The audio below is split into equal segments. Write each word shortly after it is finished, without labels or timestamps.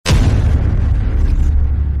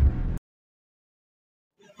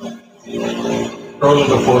Rule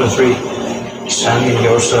number 43, examine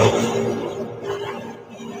yourself.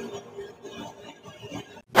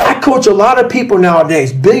 I coach a lot of people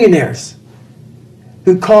nowadays, billionaires,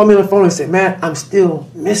 who call me on the phone and say, man, I'm still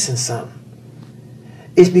missing something.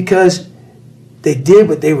 It's because they did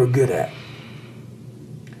what they were good at.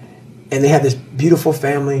 And they have this beautiful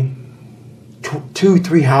family, 2,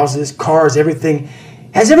 3 houses, cars, everything.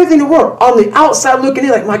 Has everything to work. On the outside looking in,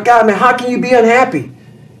 like, my God, man, how can you be unhappy?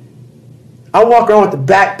 I walk around with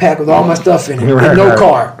a backpack with all my stuff in it, and no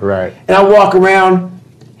car. Right. And I walk around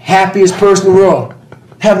happiest person in the world.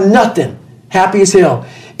 Have nothing. Happy as hell.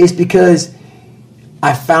 It's because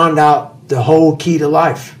I found out the whole key to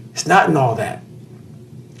life. It's not in all that.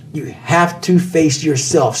 You have to face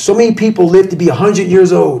yourself. So many people live to be 100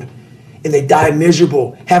 years old and they die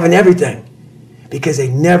miserable, having everything, because they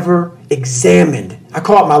never examined. I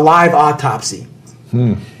call it my live autopsy.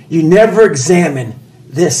 You never examine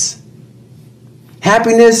this.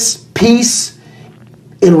 Happiness, peace,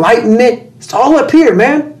 enlightenment, it's all up here,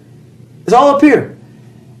 man. It's all up here.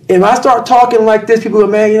 And when I start talking like this, people go,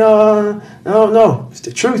 man, you know, I don't know. It's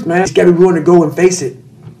the truth, man. You just got to be willing to go and face it.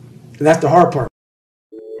 And that's the hard part.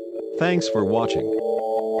 Thanks for watching.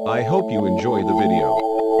 I hope you enjoyed the video.